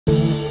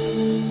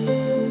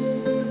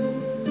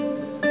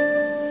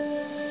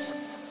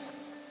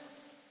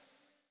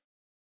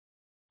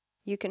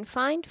You can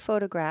find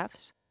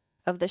photographs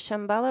of the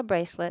Shamballa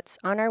bracelets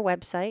on our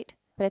website,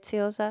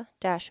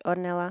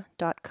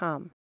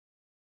 preziosa-ornella.com.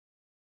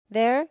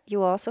 There, you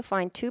will also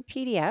find 2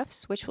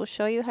 PDFs which will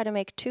show you how to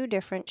make 2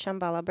 different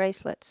Shamballa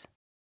bracelets.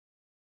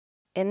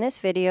 In this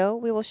video,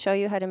 we will show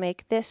you how to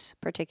make this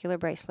particular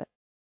bracelet.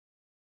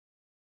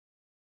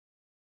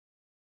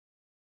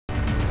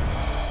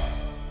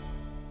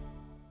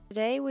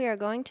 Today we are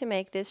going to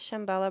make this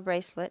Shamballa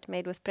bracelet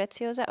made with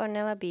Preziosa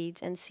Ornella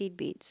beads and seed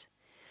beads.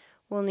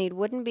 We'll need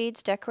wooden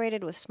beads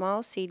decorated with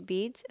small seed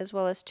beads as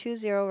well as 2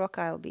 0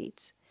 rocaille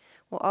beads.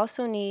 We'll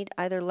also need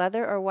either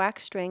leather or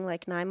wax string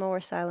like Nymo or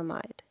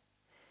silamide.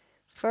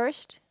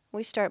 First,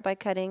 we start by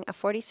cutting a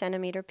 40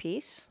 centimeter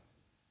piece.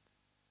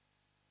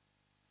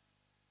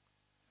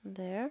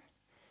 There.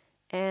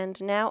 And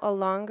now a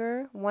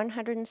longer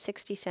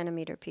 160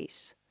 centimeter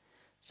piece.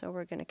 So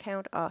we're going to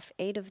count off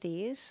 8 of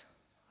these,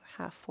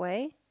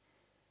 halfway,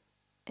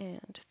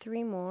 and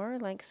 3 more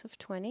lengths of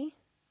 20,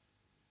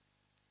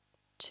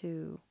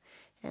 2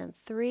 and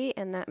 3,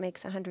 and that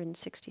makes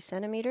 160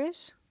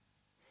 centimeters.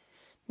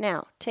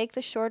 Now take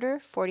the shorter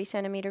 40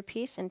 centimeter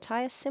piece and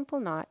tie a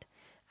simple knot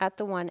at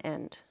the one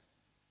end.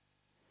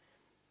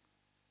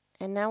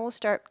 And now we'll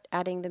start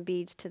adding the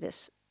beads to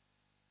this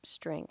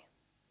string.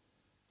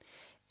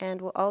 And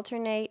we'll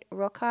alternate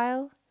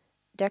rocaille,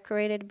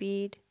 decorated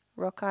bead,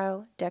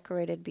 rocaille,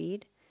 decorated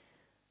bead,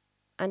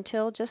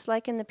 until, just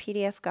like in the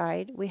PDF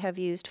guide, we have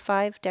used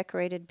 5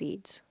 decorated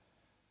beads.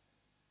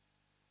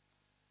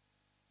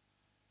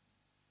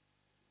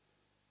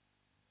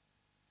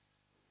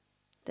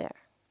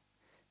 There.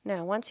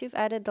 Now, once you've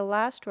added the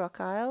last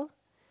rocaille,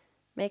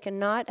 make a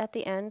knot at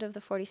the end of the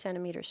 40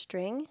 centimeter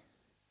string,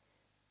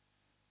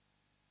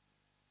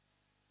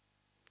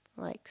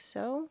 like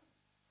so.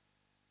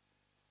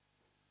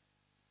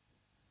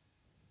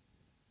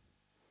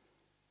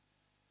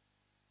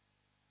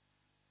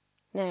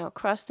 Now,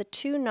 cross the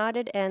 2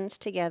 knotted ends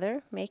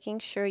together, making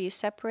sure you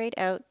separate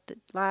out the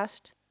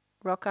last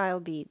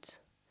rocaille beads.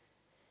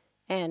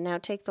 And now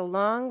take the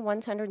long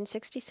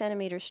 160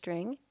 centimeter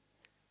string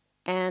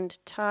and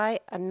tie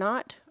a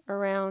knot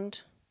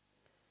around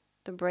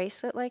the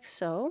bracelet like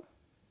so.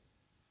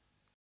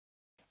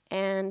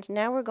 And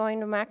now we're going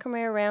to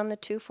macrame around the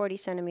 2 40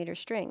 centimeter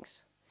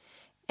strings.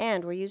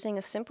 And we're using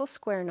a simple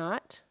square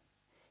knot,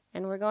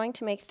 and we're going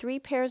to make 3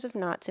 pairs of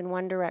knots in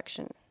one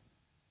direction.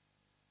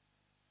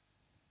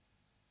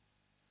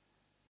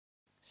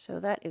 So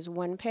that is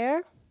 1 pair.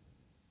 And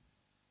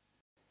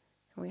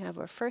we have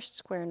our first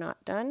square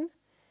knot done.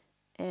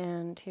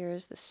 And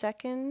here's the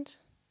second.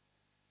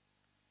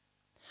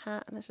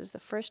 This is the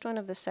first one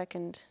of the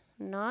second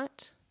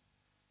knot.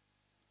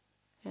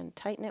 And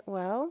tighten it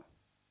well.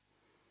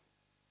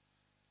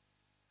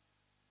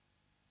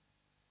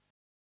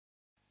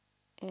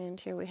 And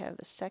here we have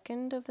the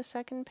second of the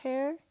second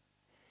pair.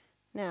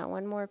 Now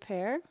 1 more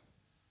pair.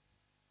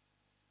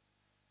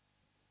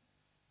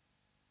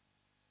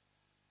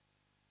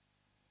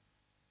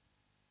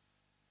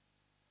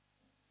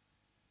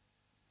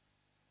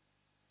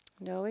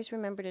 And always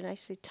remember to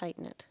nicely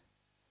tighten it.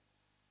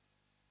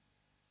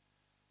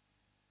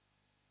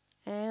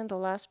 And the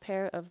last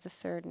pair of the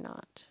third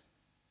knot.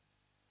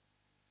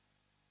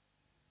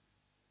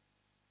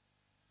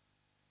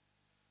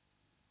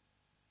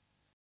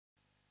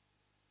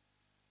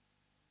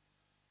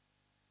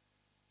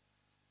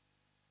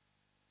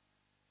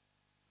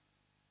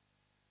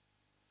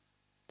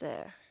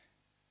 There.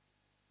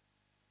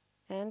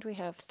 And we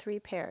have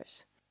 3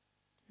 pairs.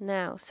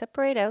 Now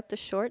separate out the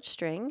short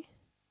string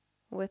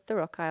with the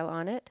rocaille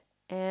on it,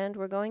 and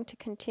we're going to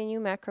continue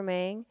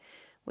macrameing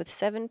with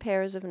 7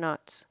 pairs of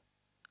knots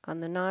on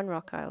the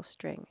non-rocaille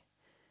string.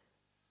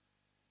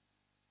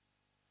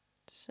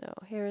 So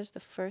here's the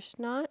first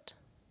knot,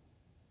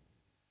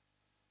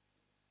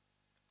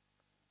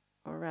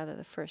 or rather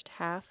the first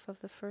half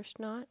of the first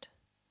knot,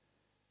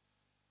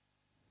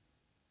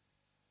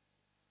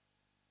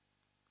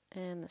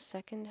 and the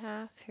second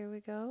half, here we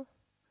go,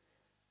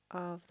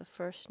 of the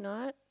first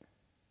knot.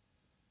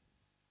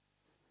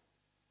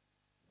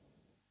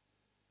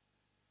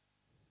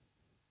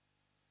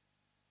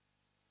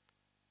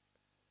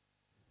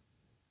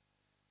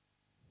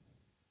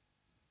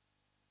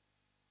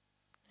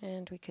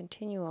 And we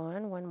continue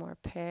on, 1 more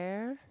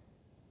pair.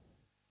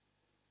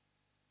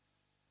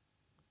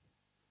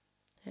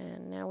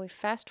 And now we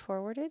fast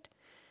forwarded,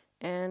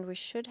 and we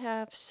should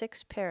have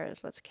 6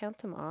 pairs. Let's count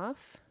them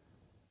off.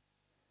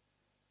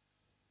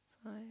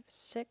 5,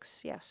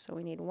 6, yes, so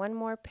we need 1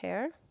 more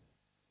pair.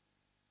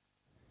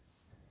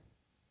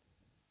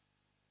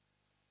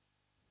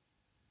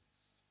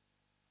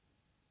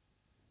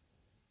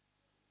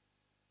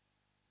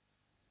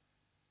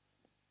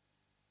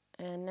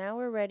 And now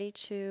we're ready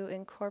to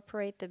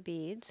incorporate the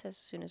beads as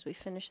soon as we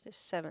finish this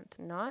 7th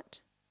knot.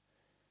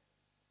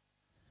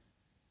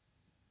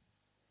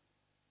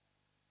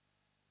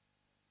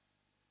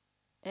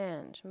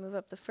 And move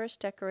up the first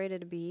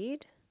decorated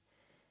bead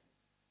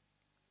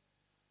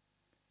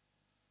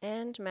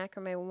and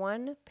macrame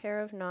 1 pair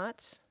of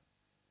knots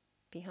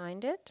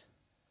behind it.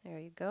 There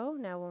you go.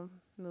 Now we'll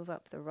move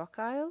up the rock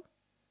aisle,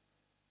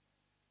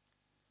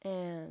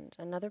 and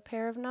another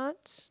pair of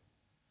knots,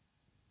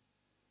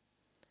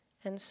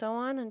 and so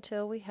on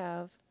until we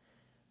have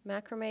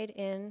macrameed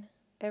in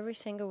every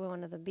single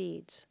one of the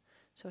beads.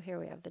 So here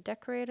we have the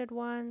decorated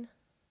one.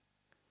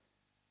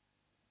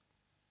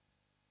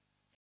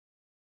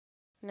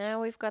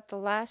 Now we've got the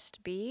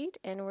last bead,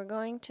 and we're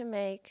going to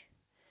make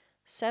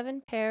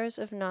 7 pairs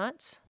of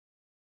knots,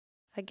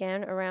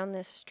 again around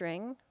this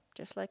string,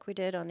 just like we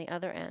did on the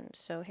other end.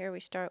 So here we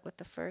start with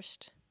the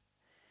first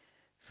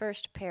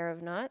pair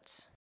of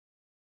knots.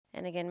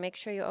 And again, make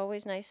sure you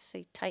always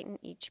nicely tighten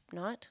each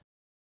knot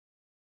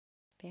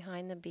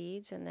behind the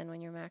beads, and then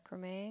when you're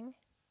macrameing.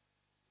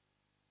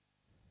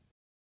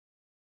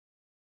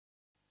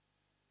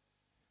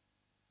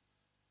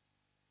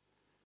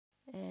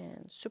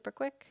 And super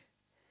quick,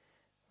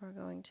 we're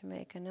going to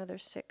make another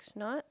 6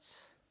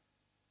 knots.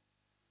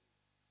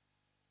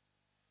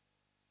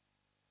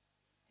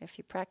 If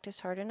you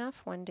practice hard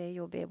enough, one day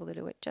you'll be able to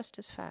do it just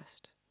as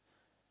fast.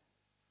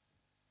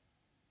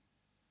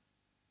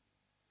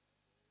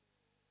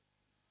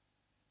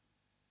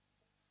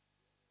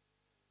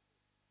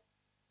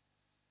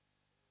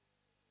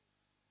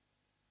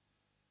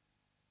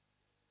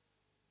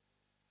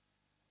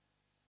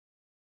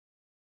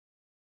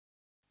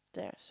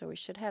 There, so we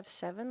should have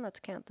 7. Let's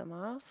count them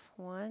off.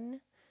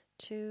 1,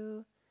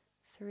 2,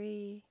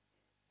 3,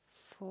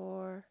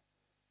 4,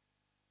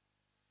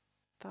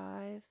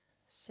 5,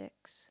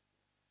 6,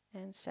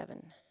 and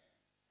 7.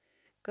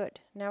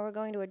 Good. Now we're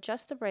going to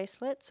adjust the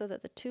bracelet so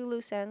that the 2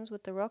 loose ends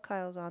with the rock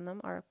aisles on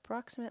them are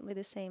approximately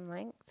the same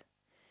length.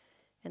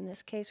 In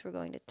this case, we're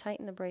going to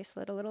tighten the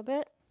bracelet a little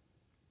bit.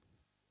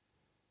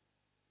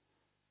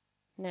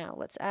 Now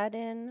let's add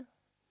in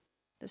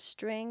the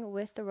string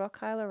with the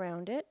rock aisle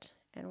around it,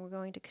 and we're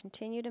going to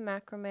continue to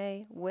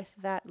macrame with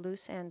that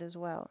loose end as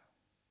well.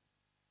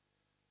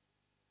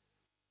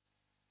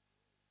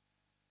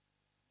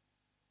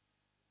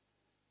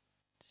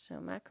 So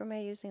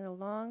macrame using the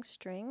long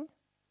string.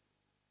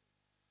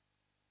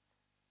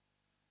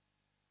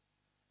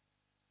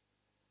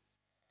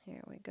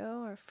 Here we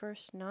go, our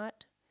first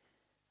knot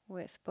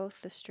with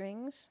both the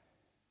strings.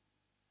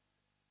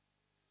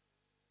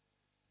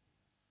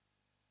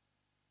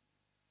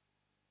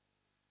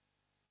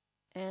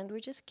 And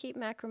we just keep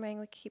macrameing,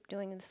 we keep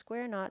doing the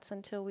square knots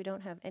until we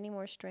don't have any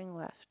more string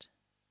left.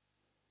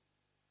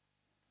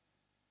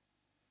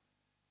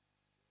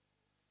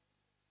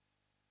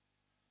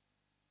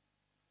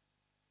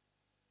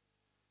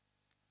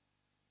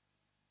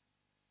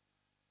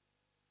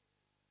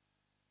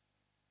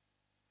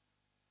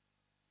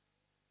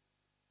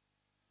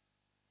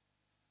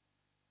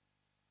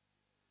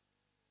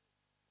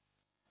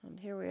 And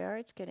here we are,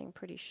 it's getting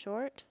pretty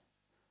short.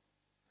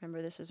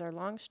 Remember, this is our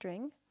long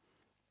string.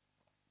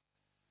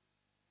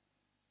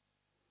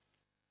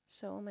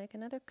 So we'll make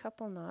another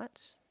couple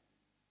knots.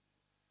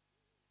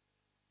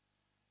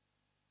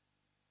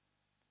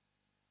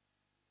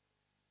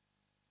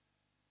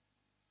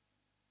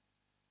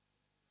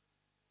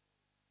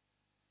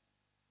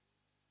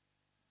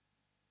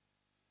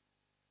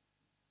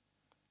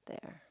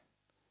 There.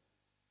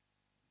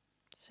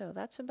 So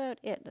that's about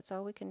it. That's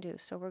all we can do.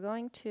 So we're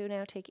going to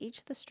now take each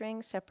of the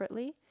strings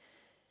separately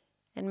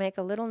and make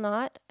a little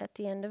knot at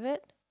the end of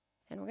it.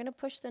 And we're going to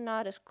push the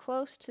knot as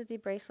close to the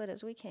bracelet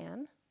as we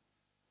can.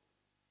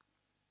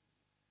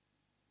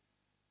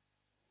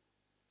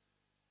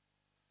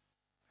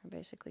 We're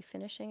basically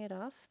finishing it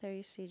off. There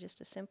you see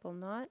just a simple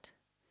knot.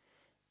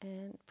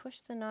 And push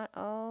the knot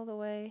all the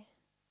way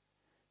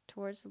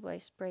towards the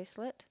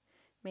bracelet,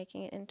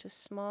 making it into a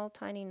small,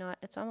 tiny knot.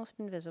 It's almost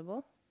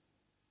invisible,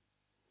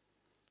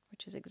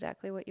 which is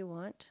exactly what you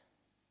want.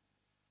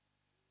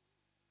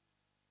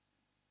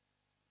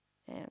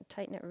 And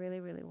tighten it really,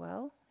 really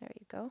well. There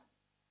you go.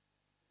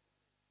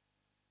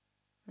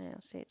 Now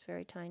see, it's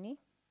very tiny.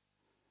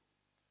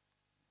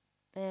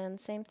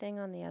 And same thing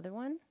on the other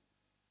one.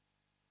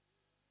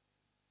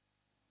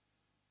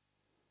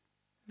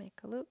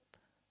 Make a loop,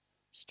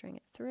 string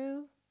it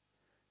through.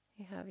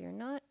 You have your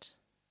knot.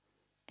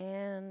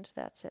 And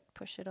that's it.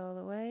 Push it all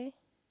the way.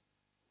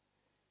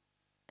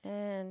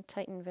 And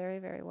tighten very,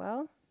 very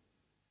well.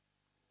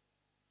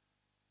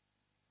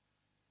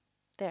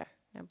 There.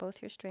 Now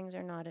both your strings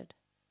are knotted.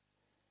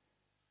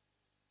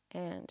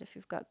 And if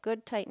you've got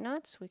good tight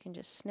knots, we can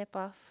just snip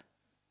off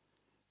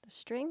the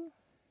string.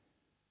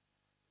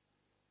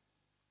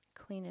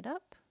 Clean it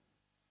up.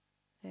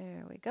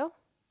 There we go.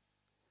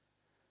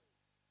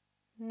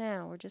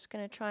 Now we're just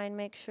going to try and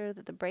make sure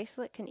that the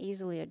bracelet can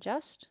easily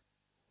adjust.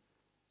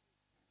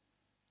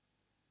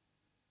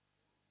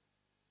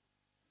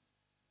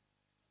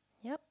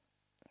 Yep,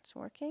 it's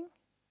working.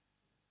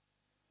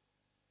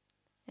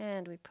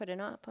 And we put it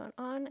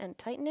on and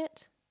tighten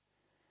it.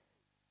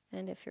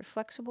 And if you're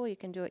flexible, you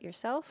can do it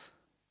yourself.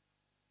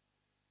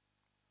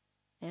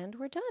 And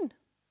we're done.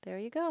 There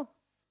you go.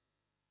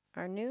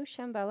 Our new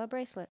Shamballa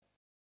bracelet.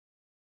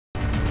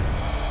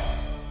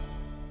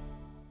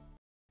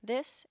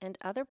 This and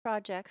other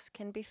projects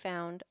can be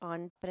found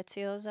on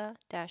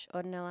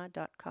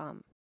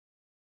preziosa-ornella.com.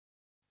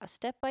 A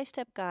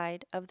step-by-step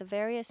guide of the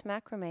various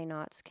macrame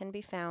knots can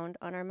be found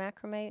on our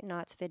macrame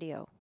knots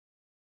video.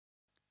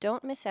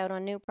 Don't miss out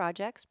on new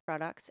projects,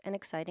 products, and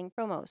exciting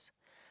promos.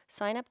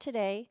 Sign up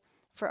today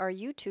for our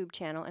YouTube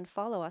channel and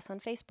follow us on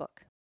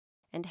Facebook.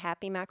 And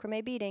happy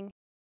macrame beading!